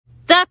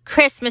A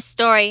Christmas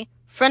Story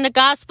from the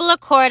Gospel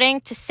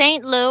according to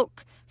St.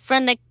 Luke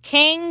from the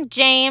King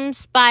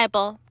James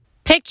Bible.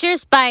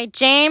 Pictures by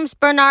James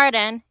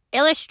Bernardin,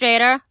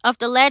 illustrator of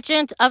The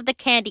Legend of the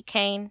Candy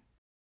Cane.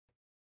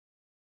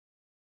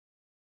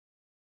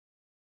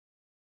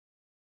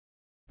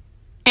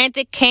 And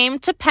it came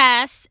to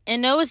pass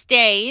in those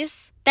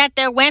days that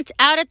there went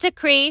out a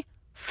decree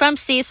from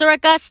Caesar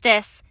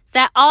Augustus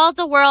that all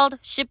the world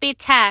should be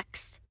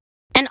taxed.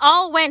 And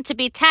all went to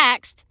be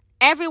taxed,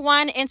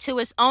 everyone into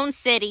his own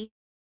city.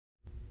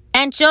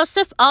 And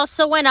Joseph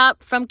also went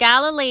up from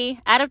Galilee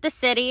out of the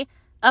city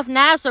of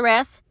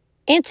Nazareth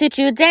into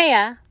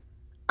Judea,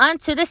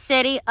 unto the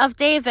city of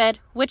David,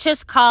 which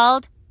is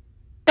called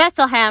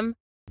Bethlehem,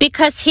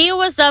 because he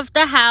was of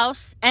the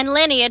house and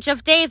lineage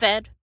of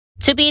David,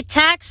 to be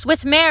taxed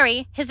with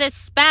Mary, his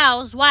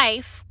espoused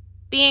wife,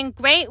 being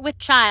great with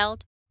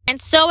child.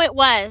 And so it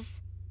was,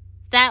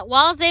 that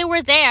while they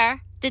were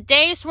there, the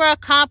days were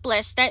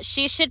accomplished that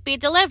she should be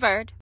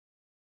delivered.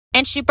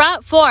 And she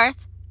brought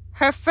forth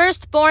her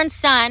firstborn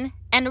son,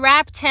 and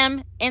wrapped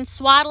him in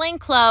swaddling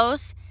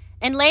clothes,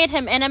 and laid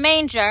him in a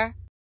manger,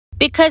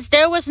 because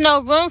there was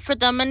no room for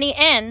them in the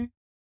inn.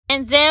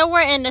 And there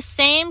were in the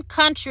same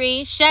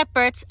country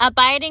shepherds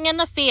abiding in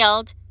the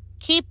field,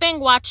 keeping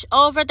watch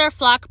over their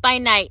flock by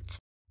night.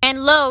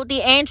 And lo,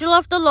 the angel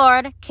of the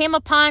Lord came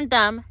upon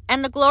them,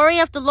 and the glory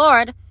of the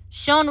Lord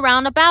shone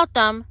round about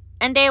them,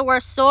 and they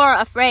were sore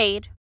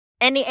afraid.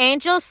 And the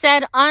angel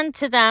said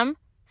unto them,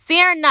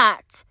 Fear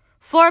not,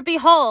 for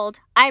behold,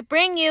 I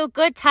bring you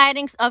good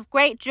tidings of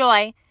great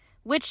joy,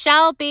 which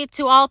shall be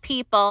to all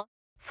people.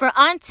 For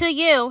unto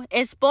you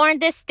is born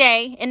this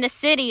day in the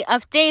city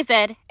of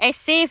David a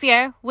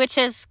Saviour, which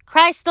is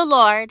Christ the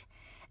Lord.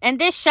 And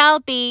this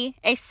shall be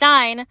a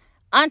sign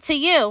unto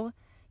you.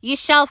 Ye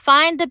shall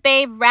find the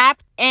babe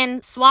wrapped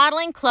in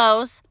swaddling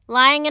clothes,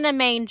 lying in a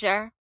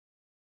manger.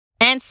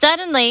 And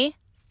suddenly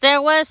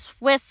there was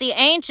with the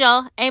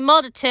angel a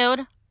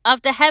multitude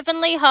of the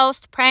heavenly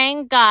host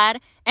praying God,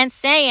 and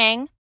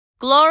saying,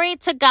 Glory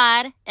to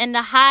God in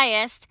the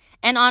highest,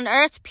 and on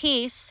earth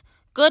peace,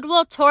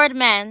 goodwill toward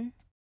men.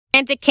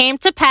 And it came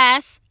to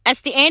pass,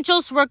 as the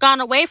angels were gone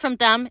away from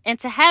them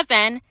into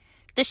heaven,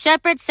 the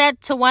shepherds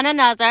said to one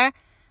another,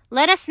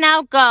 Let us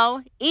now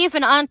go,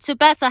 even unto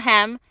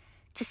Bethlehem,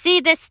 to see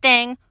this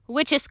thing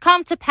which is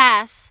come to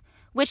pass,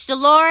 which the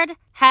Lord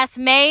hath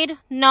made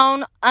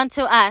known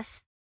unto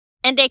us.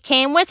 And they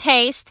came with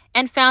haste,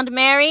 and found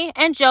Mary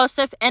and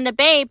Joseph and the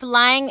babe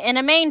lying in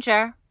a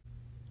manger.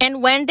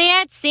 And when they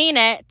had seen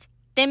it,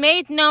 they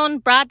made known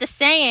broad the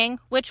saying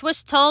which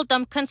was told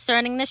them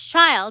concerning this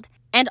child.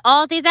 And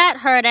all they that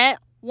heard it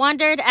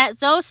wondered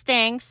at those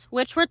things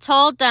which were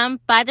told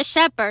them by the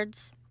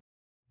shepherds.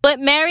 But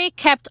Mary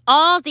kept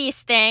all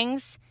these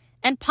things,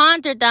 and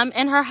pondered them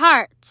in her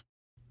heart.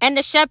 And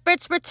the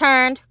shepherds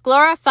returned,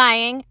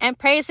 glorifying and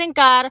praising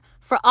God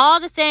for all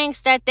the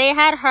things that they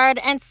had heard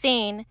and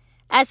seen,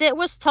 as it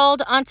was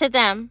told unto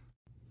them.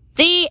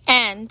 The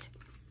end.